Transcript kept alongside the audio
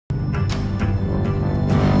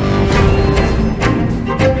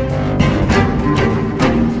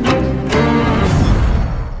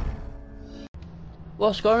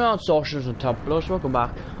What's going on, Sorcerers and Templars? Welcome back.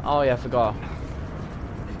 Oh yeah, I forgot.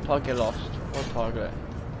 Target lost. What target?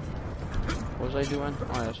 What was I doing?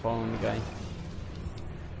 Oh, I was following the guy.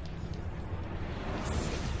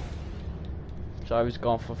 So I was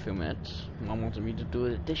gone for a few minutes. Mom wanted me to do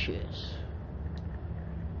the dishes.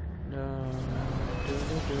 No.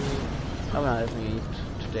 I'm not having eat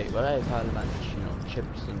today, but I've had lunch, you know,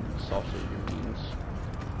 chips and sausage and beans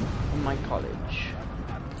from my college.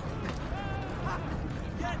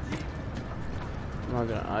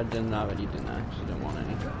 I didn't have any dinner, so I didn't want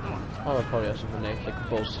any. Oh, I'll probably have something like a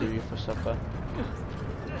bowl of cereal for supper.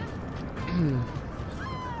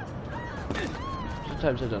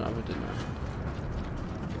 Sometimes I don't have a dinner.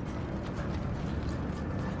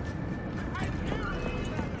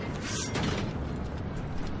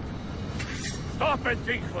 Stop and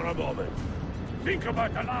think for a moment. Think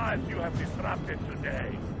about the lives you have disrupted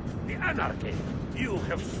today. The anarchy you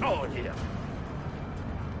have sown here.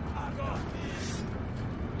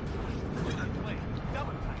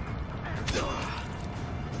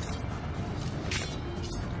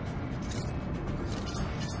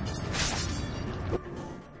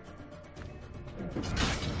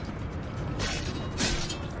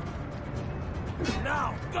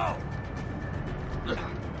 Now, go!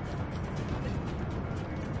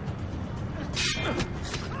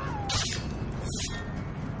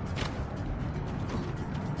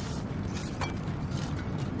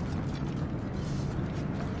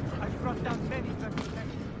 I've brought down many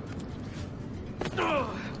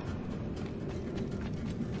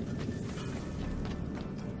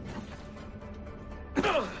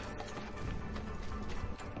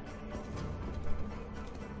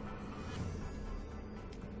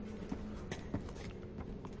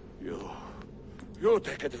You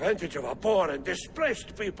take advantage of our poor and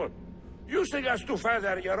displaced people, using us to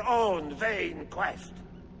further your own vain quest.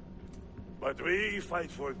 But we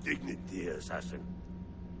fight for dignity, assassin.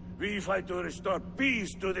 We fight to restore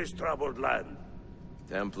peace to this troubled land.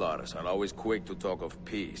 Templars are always quick to talk of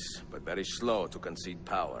peace, but very slow to concede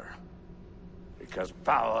power. Because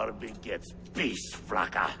power begets peace,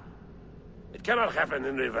 Flaka. It cannot happen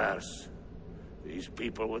in reverse. These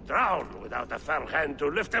people would drown without a fair hand to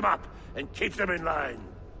lift them up and keep them in line.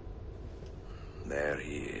 There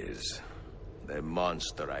he is. The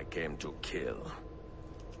monster I came to kill.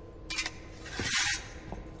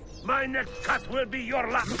 My neck cut will be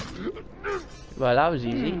your luck. Well, that was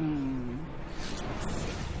easy.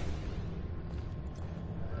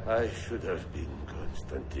 I should have been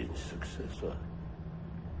Constantine's successor.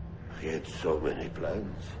 He had so many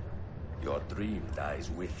plans. Your dream dies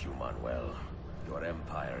with you, Manuel. Your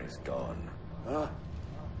empire is gone. Ah.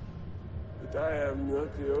 But I am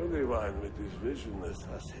not the only one with this vision,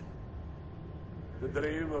 assassin. The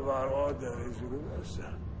dream of our order is universal.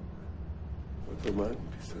 Ottoman,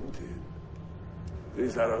 Byzantine.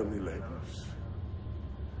 These are only labels.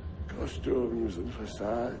 Costumes and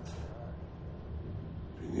facades.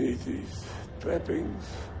 Beneath these trappings,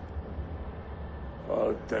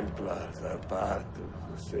 all Templars are part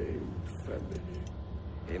of the same family.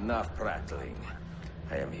 Enough prattling.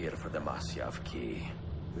 I am here for the Masyav key.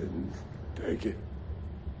 Then take it.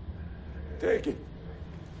 Take it.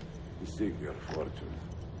 And seek your fortune.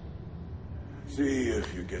 See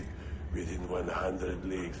if you get within 100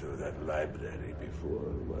 leagues of that library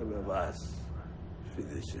before one of us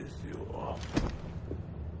finishes you off.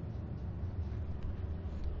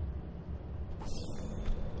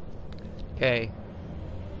 Okay.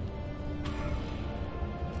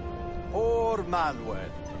 Poor Manuel,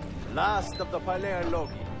 last of the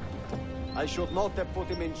Palerologi. I should not have put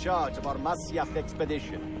him in charge of our Masyaf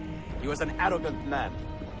expedition. He was an arrogant man.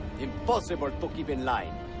 Impossible to keep in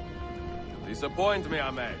line. You disappoint me,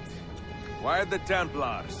 Ahmed. Why the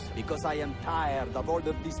Templars? Because I am tired of all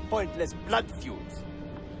of these pointless blood feuds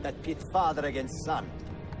that pit father against son,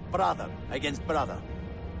 brother against brother.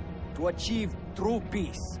 To achieve true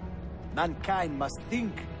peace, mankind must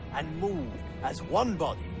think and move as one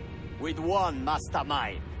body, with one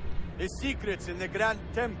mastermind. The secrets in the Grand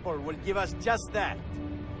Temple will give us just that.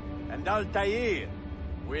 And Altair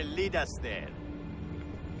will lead us there.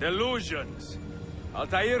 Delusions.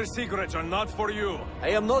 Altair's secrets are not for you. I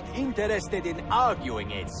am not interested in arguing,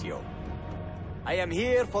 Ezio. I am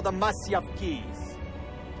here for the Masyaf keys.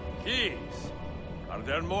 Keys? Are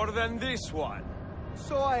there more than this one?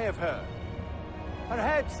 So I have heard.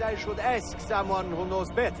 Perhaps I should ask someone who knows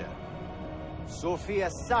better. Sofia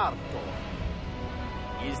Sarto.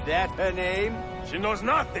 Is that her name? She knows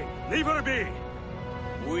nothing. Leave her be.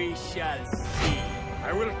 We shall see.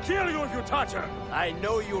 I will kill you if you touch her. I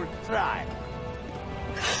know you'll try.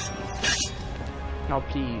 Now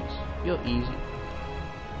please, you're easy.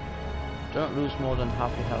 Don't lose more than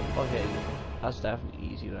half your health. Okay, that's definitely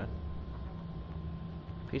easy then.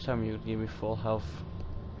 Please tell me you give me full health.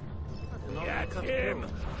 Get him!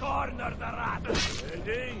 Corner the rat!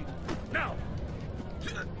 Ready? Now!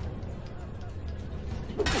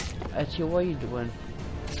 Ezio, what are you doing?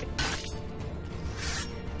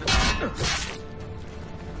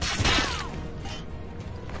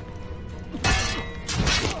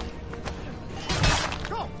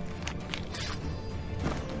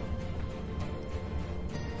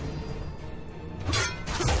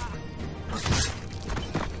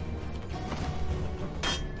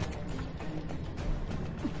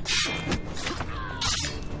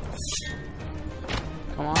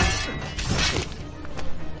 Come on.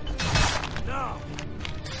 Now!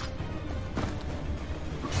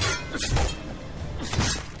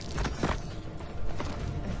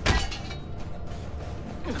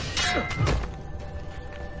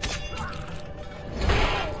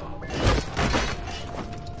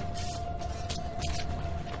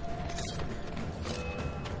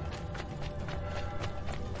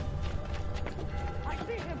 I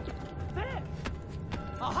see him! There!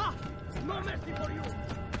 Aha! No mercy for you!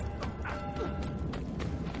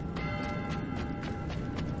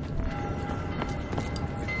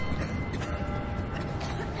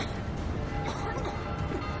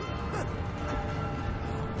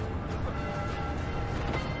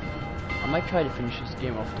 I might try to finish this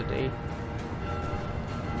game off today.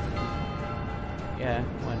 Yeah,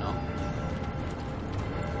 why not?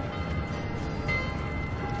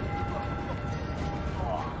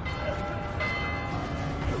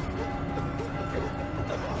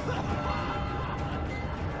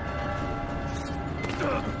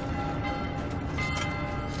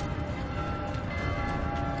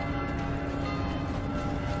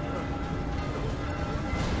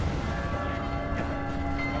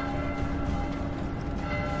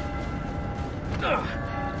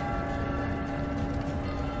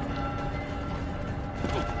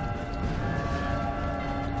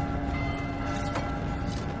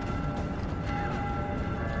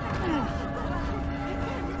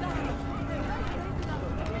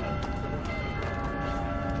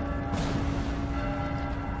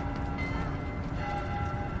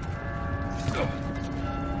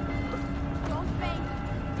 Don't faint!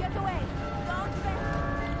 Get away! Don't faint!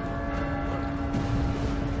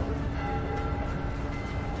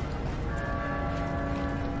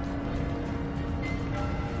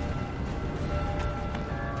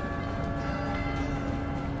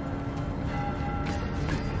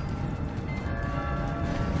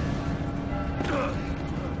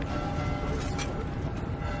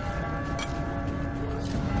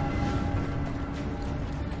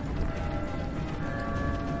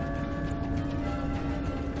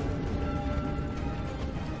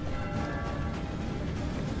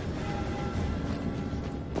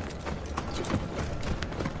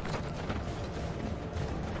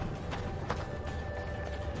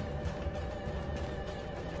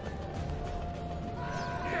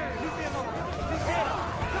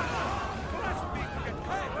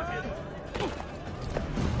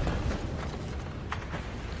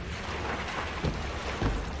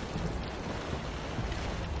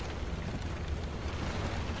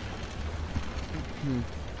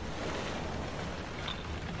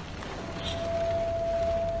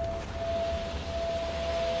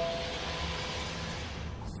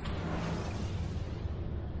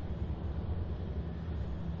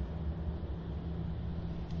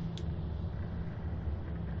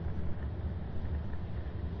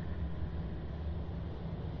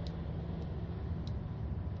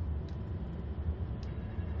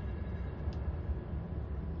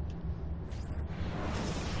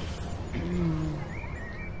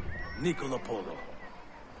 Niccolo Polo.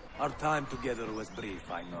 Our time together was brief,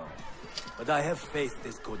 I know. But I have faith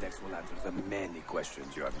this codex will answer the many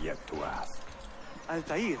questions you have yet to ask.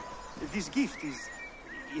 Altair, this gift is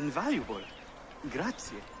invaluable.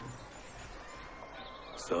 Grazie.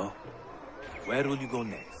 So, where will you go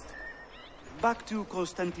next? Back to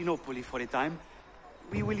Constantinople for a time.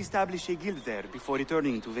 We will establish a guild there before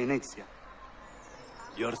returning to Venezia.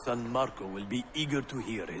 Your son Marco will be eager to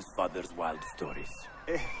hear his father's wild stories.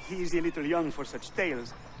 He is a little young for such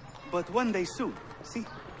tales, but one day soon, see?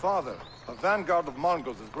 Father, a vanguard of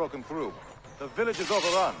Mongols has broken through. The village is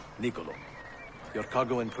overrun. Niccolo, your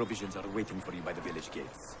cargo and provisions are waiting for you by the village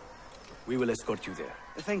gates. We will escort you there.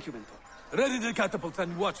 Thank you, Mentor. Ready the catapults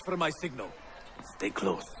and watch for my signal. Stay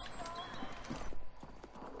close.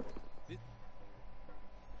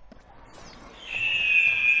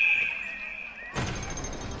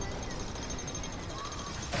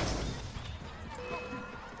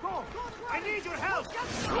 I need your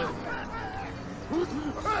help!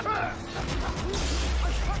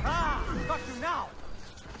 got to now!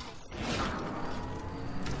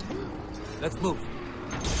 Let's move.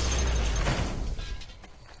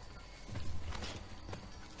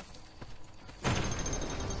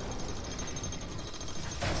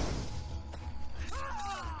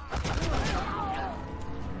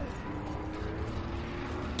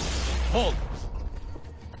 Hold!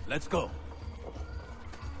 Let's go.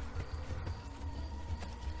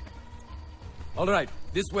 All right,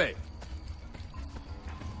 this way.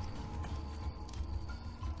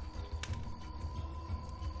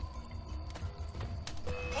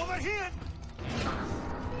 Over here!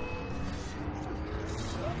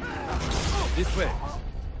 This way.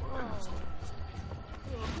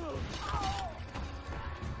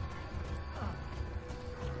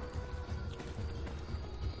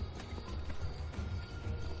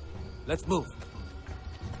 Let's move.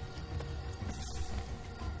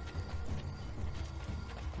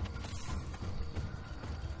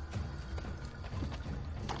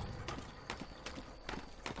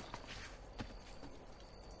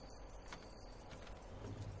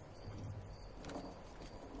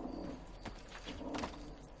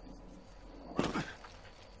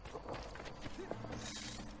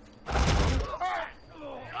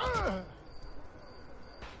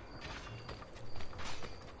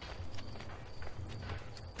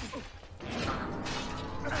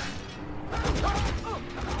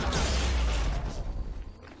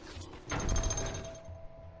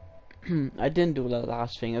 I didn't do that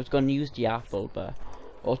last thing. I was going to use the apple, but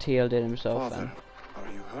Orteil did himself. Father,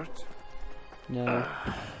 are you hurt? No,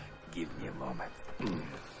 Give me a moment.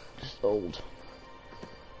 just old.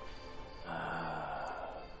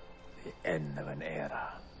 The end of an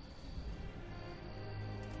era.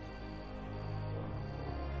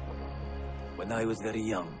 When I was very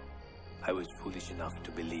young, I was foolish enough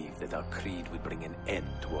to believe that our creed would bring an end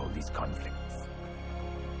to all these conflicts.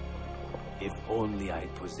 If only I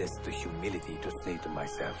possessed the humility to say to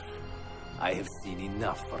myself, I have seen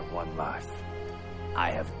enough for one life. I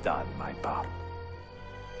have done my part.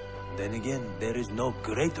 Then again, there is no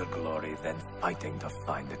greater glory than fighting to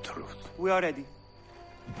find the truth. We are ready.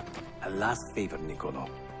 A last favor, Niccolo.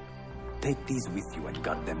 Take these with you and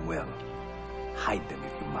guard them well. Hide them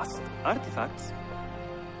if you must. Artifacts?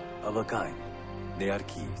 Of a kind. They are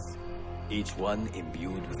keys. Each one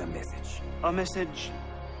imbued with a message. A message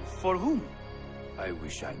for whom? I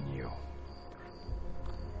wish I knew.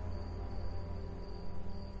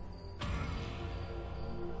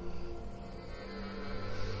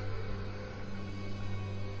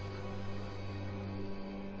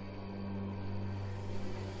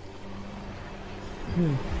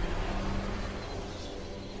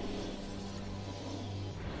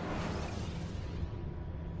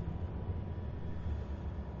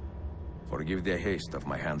 Forgive the haste of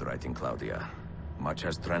my handwriting, Claudia. Much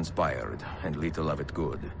has transpired, and little of it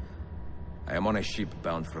good. I am on a ship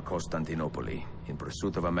bound for Constantinople, in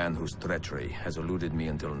pursuit of a man whose treachery has eluded me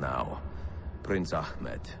until now. Prince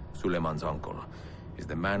Ahmed, Suleiman's uncle, is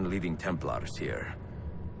the man leading Templars here.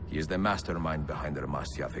 He is the mastermind behind the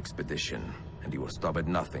Masyaf expedition, and he will stop at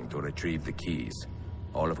nothing to retrieve the keys,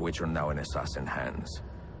 all of which are now in assassin hands.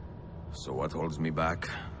 So what holds me back?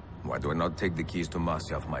 Why do I not take the keys to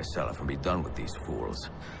Masyaf myself and be done with these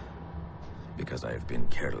fools? Because I have been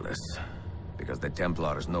careless. Because the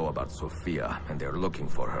Templars know about Sophia, and they are looking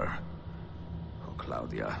for her. Oh,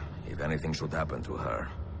 Claudia, if anything should happen to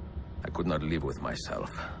her, I could not live with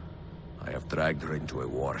myself. I have dragged her into a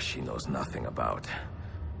war she knows nothing about.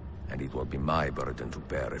 And it will be my burden to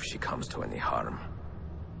bear if she comes to any harm.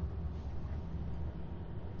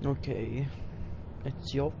 Okay,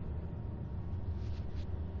 Ezio.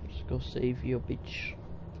 Let's go save your bitch.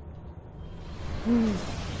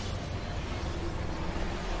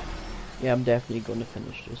 Yeah, I'm definitely gonna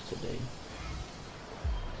finish this today.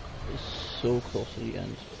 It's so close to the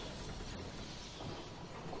end.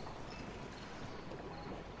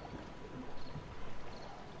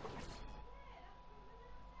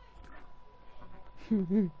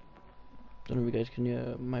 Don't know if you guys can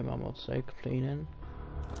hear my mom outside complaining.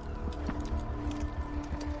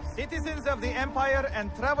 Citizens of the Empire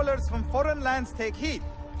and travelers from foreign lands take heed.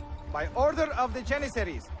 By order of the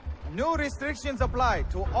Janissaries, new restrictions apply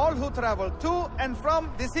to all who travel to and from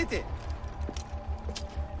the city.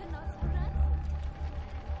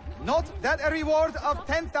 Note that a reward of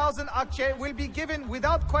 10,000 akçe will be given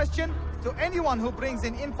without question to anyone who brings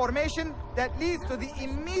in information that leads to the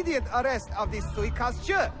immediate arrest of this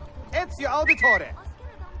suikastçı, Ezio Auditore.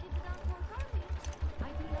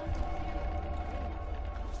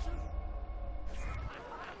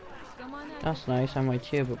 That's nice, I might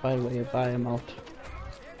cheer, but by the way, buy him out.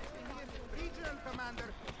 Regional commander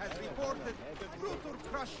has reported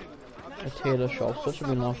A tailor shop. Such a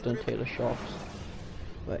been locked in tailor shops.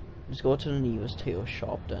 Right, let's go to the nearest tailor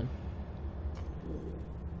shop then.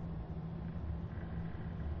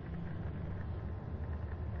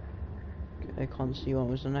 I can't see what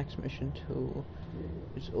was the next mission too.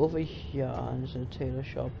 It's over here and there's a tailor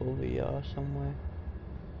shop over here somewhere.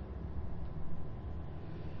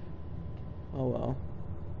 Oh well.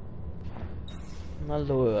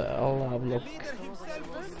 I'll have a look.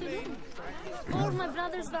 All of my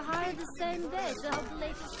brothers were hired the same day to help the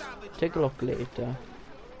latest. Take a look later.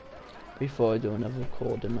 Before I do another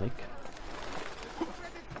recording, like.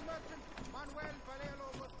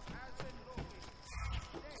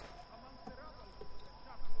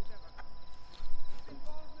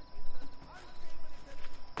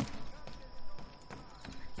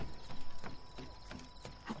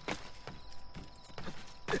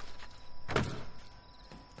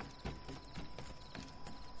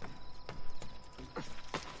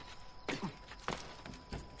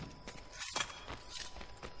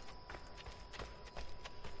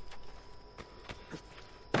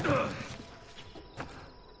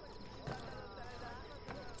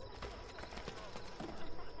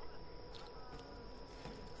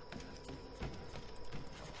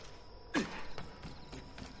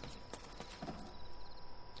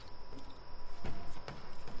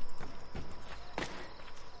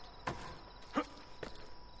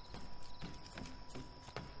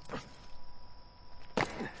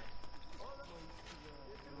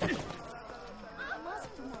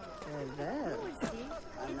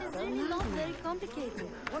 Complicated.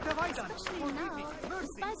 What have I done? Especially now, the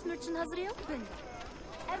spice merchant has reopened.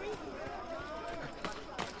 Everything.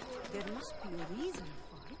 There must be a reason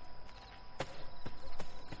for it.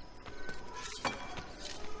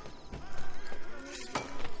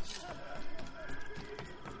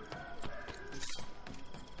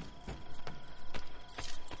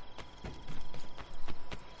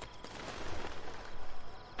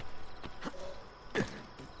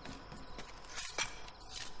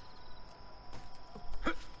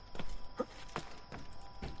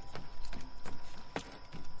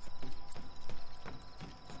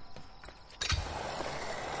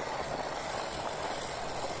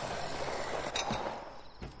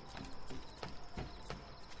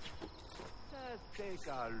 Take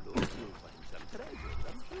a look, you'll find some treasure,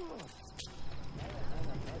 I'm sure.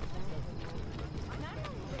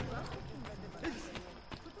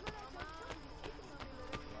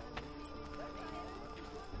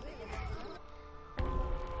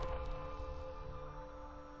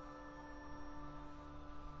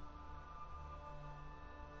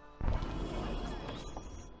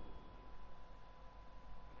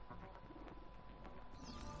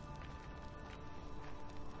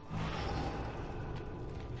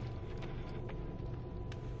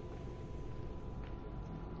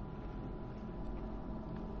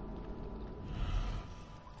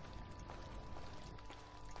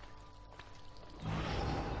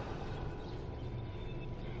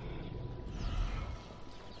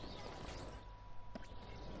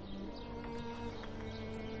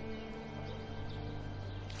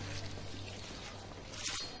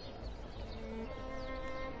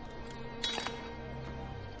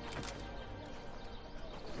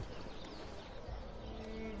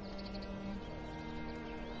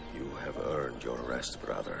 You have earned your rest,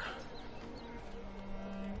 brother.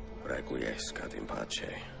 Requiescat in pace.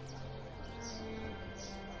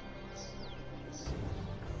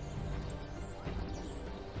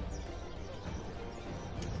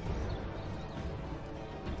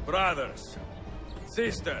 Brothers,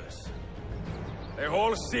 sisters, the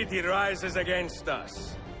whole city rises against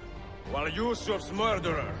us, while Yusuf's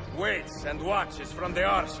murderer waits and watches from the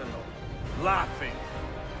arsenal, laughing.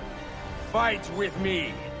 Fight with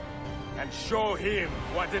me, and show him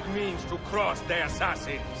what it means to cross the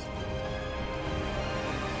assassins.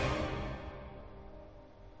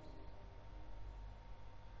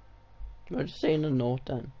 We're just saying a note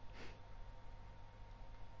then.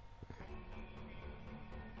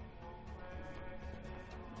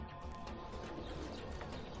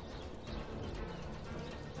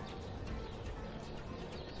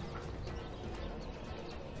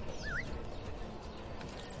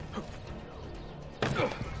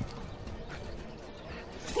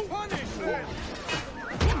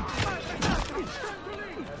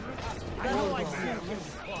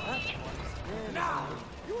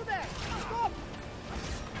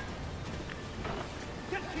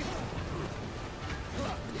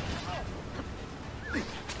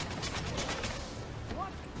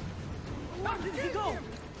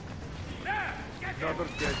 Another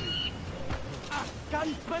deadly.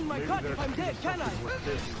 Can't spend my cut if I'm dead, can I?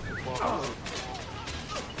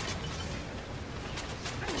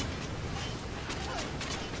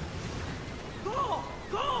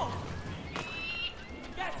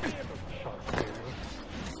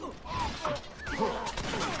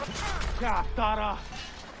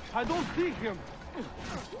 I don't see him.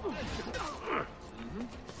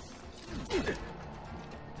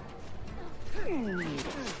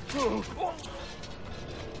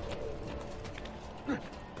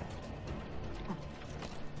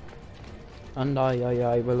 And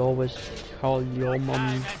I will always call your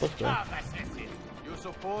mum Buster. You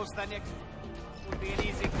suppose the next would be an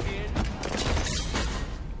easy kill?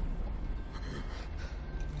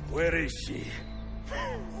 Where is she?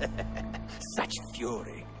 Such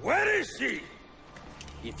fury. Where is she?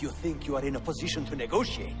 If you think you are in a position to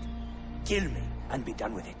negotiate, kill me and be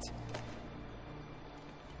done with it.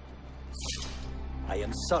 I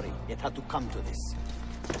am sorry it had to come to this.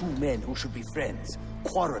 Two men who should be friends,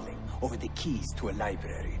 quarreling over the keys to a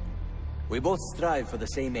library. We both strive for the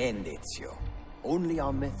same end, Ezio. Only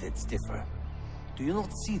our methods differ. Do you not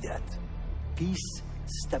see that? Peace,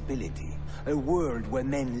 stability, a world where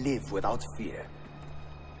men live without fear.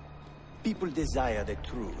 People desire the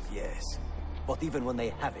truth, yes. But even when they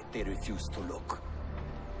have it, they refuse to look.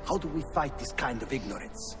 How do we fight this kind of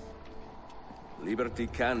ignorance? Liberty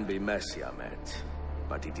can be messy, Ahmed,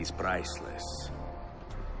 but it is priceless.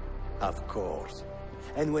 Of course.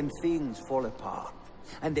 And when things fall apart,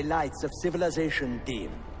 and the lights of civilization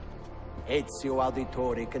dim, Ezio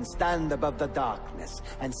Auditore can stand above the darkness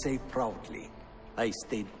and say proudly, I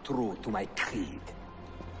stayed true to my creed.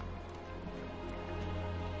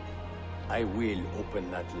 I will open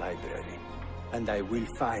that library, and I will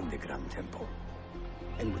find the Grand Temple.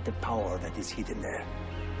 And with the power that is hidden there,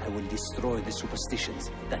 I will destroy the superstitions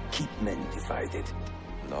that keep men divided.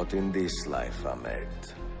 Not in this life, Ahmed.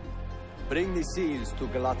 Bring the seals to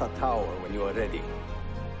Galata Tower when you are ready.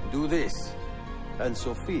 Do this, and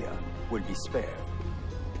Sophia will be spared.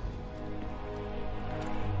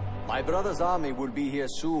 My brother's army will be here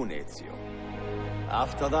soon, Ezio.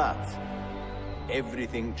 After that,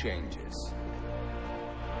 everything changes.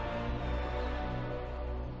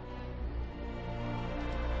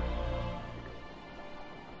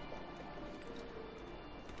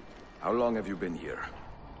 How long have you been here?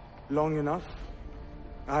 Long enough.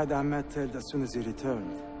 I had Ahmed killed as soon as he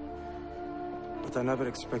returned. But I never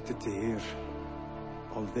expected to hear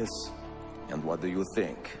all this. And what do you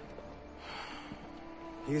think?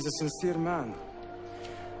 He is a sincere man.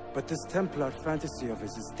 But this Templar fantasy of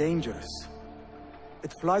his is dangerous.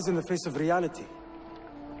 It flies in the face of reality.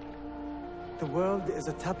 The world is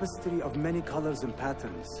a tapestry of many colors and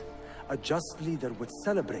patterns. A just leader would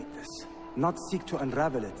celebrate this, not seek to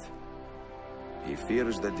unravel it. He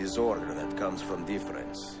fears the disorder that comes from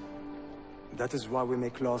difference. That is why we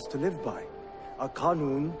make laws to live by. A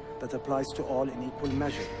qanun that applies to all in equal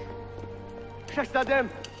measure. Shahzadem,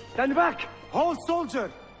 stand back! Hold,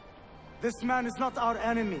 soldier! This man is not our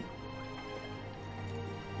enemy.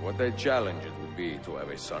 What a challenge it would be to have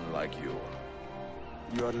a son like you.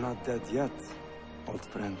 You are not dead yet, old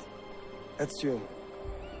friend. Ezio,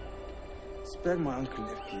 spare my uncle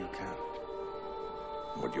if you can.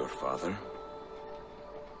 Would your father?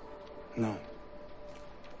 No.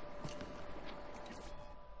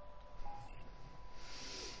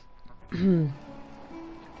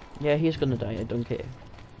 Yeah, he's gonna die, I don't care.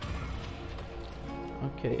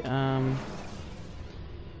 Okay,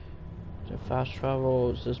 the fast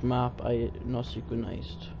travels, this map I not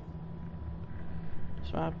synchronized.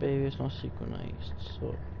 This map area is not synchronized,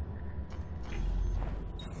 so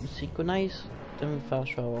synchronize, then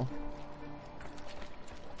fast travel.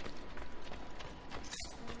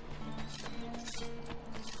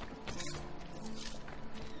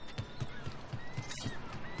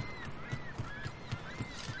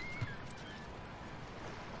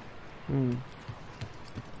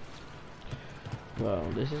 Well,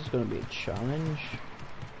 this is gonna be a challenge.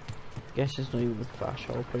 Guess there's not even a fast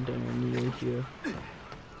travel point anywhere near here.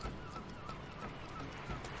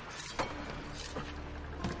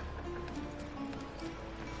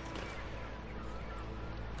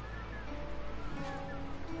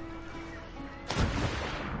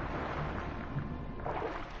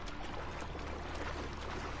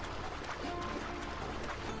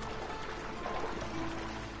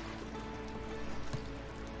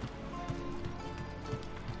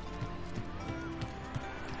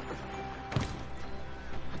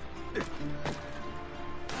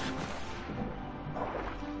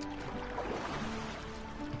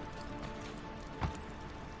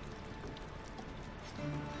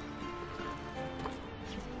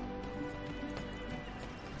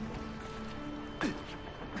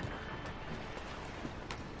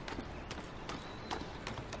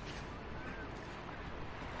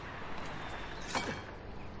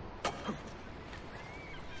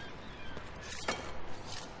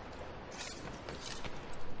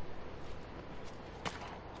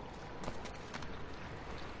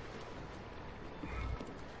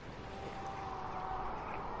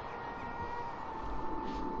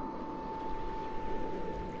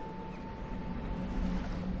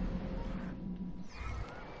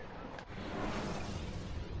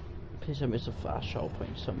 Please, I missed a fast sharp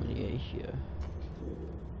point somebody here.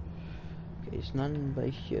 Okay, it's none by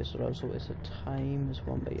here, so that's always a time. It's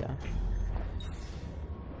one by here.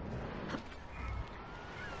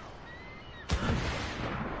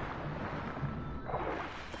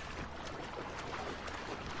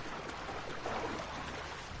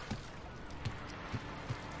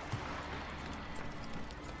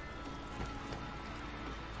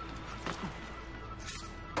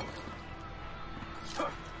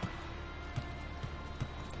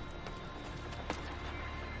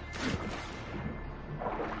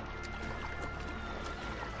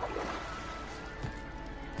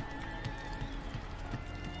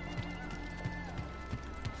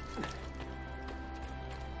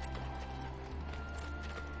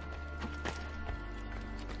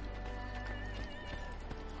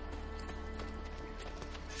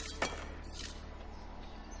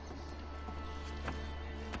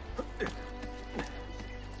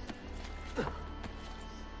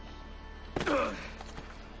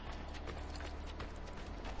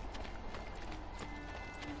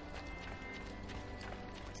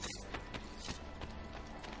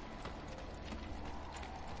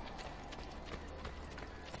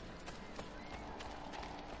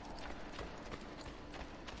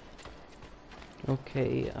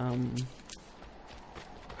 Okay,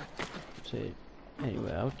 so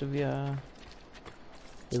anyway, out of here.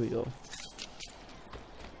 Here we go.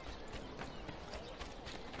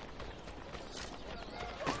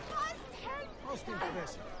 Most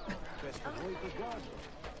impressive. Best avoid the guard.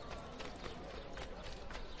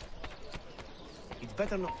 It's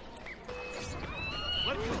better not.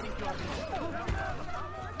 What do you think you are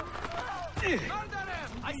doing?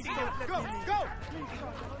 I see them. Go, go!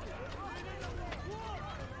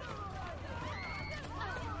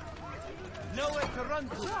 Nowhere to run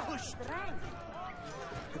to. Push.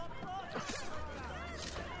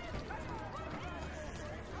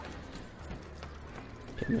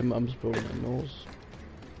 Okay, my mum's blowing my nose.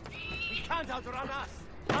 He can't outrun us.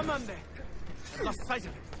 Come on there. Lost sight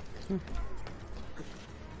of him.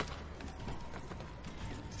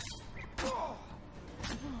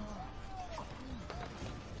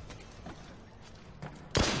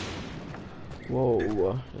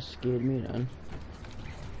 Whoa, that scared me then.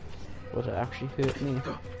 But it actually hurt me.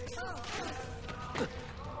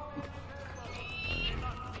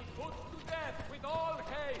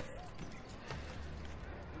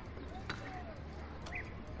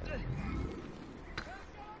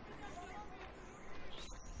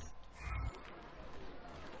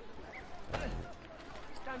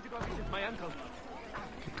 It's time to go visit my uncle.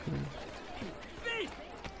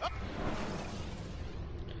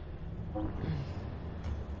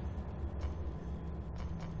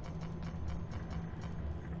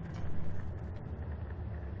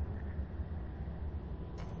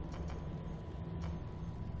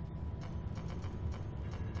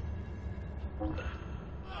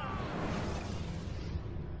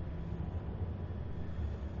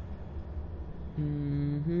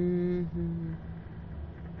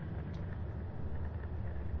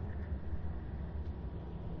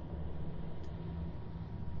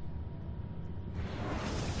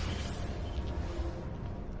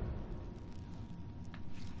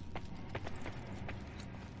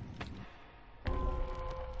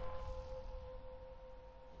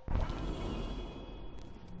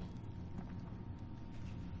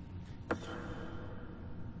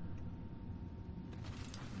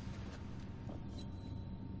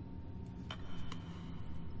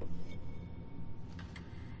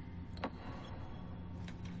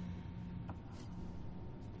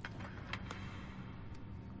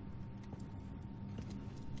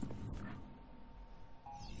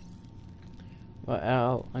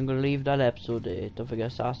 Well, I'm gonna leave that episode there. Don't forget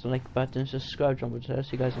to smash the like button, subscribe, jump, see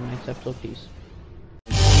you guys in the next episode. Peace.